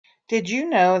Did you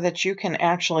know that you can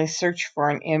actually search for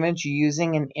an image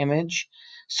using an image?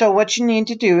 So what you need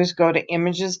to do is go to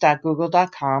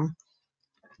images.google.com,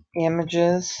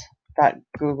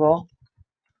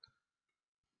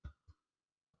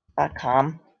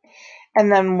 images.google.com, and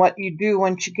then what you do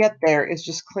once you get there is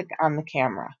just click on the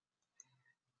camera.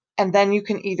 And then you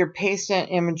can either paste an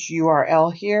image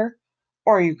URL here,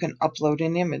 or you can upload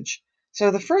an image.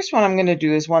 So the first one I'm going to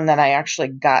do is one that I actually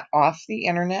got off the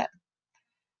internet.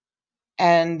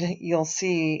 And you'll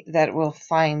see that it will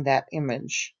find that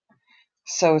image.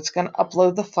 So it's going to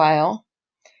upload the file,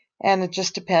 and it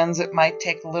just depends. It might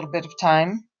take a little bit of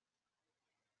time.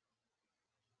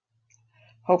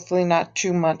 Hopefully not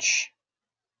too much.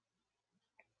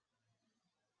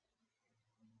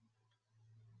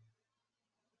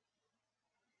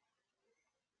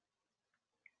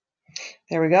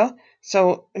 There we go.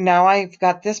 So now I've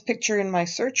got this picture in my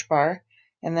search bar,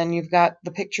 and then you've got the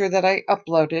picture that I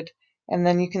uploaded, and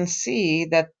then you can see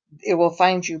that it will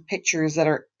find you pictures that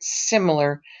are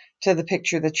similar to the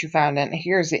picture that you found. And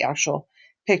here's the actual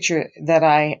picture that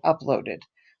I uploaded.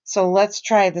 So let's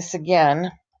try this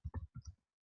again.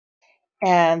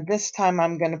 And this time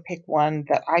I'm going to pick one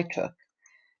that I took.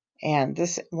 And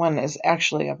this one is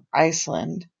actually of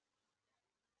Iceland.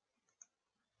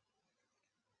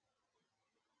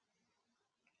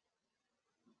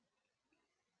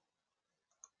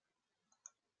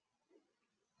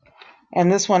 And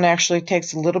this one actually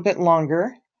takes a little bit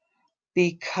longer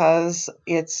because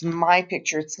it's my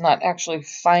picture. It's not actually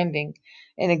finding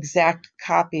an exact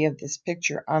copy of this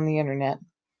picture on the internet.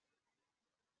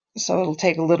 So it'll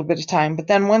take a little bit of time. But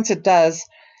then once it does,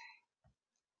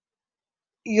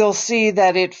 you'll see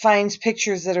that it finds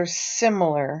pictures that are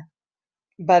similar,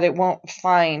 but it won't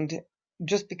find,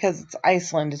 just because it's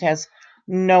Iceland, it has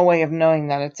no way of knowing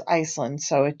that it's Iceland.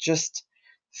 So it just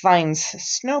finds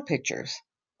snow pictures,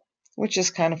 which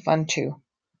is kind of fun too.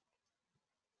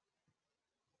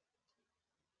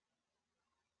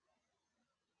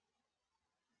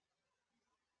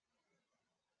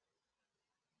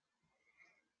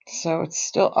 So it's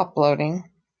still uploading.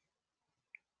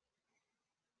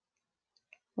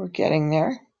 We're getting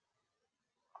there.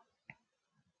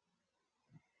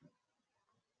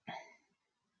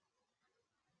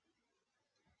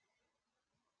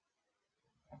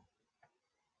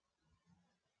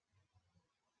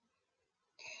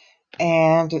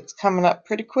 And it's coming up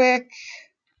pretty quick.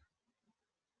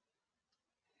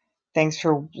 Thanks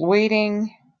for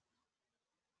waiting.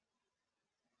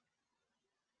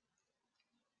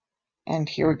 And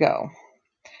here we go.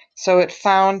 So it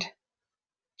found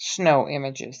snow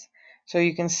images. So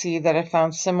you can see that it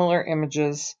found similar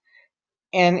images.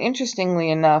 And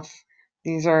interestingly enough,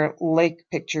 these are lake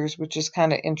pictures, which is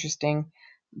kind of interesting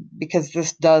because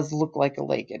this does look like a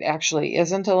lake. It actually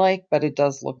isn't a lake, but it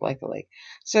does look like a lake.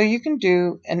 So you can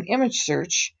do an image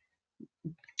search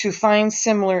to find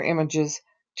similar images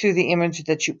to the image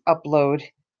that you upload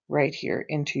right here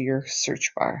into your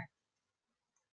search bar.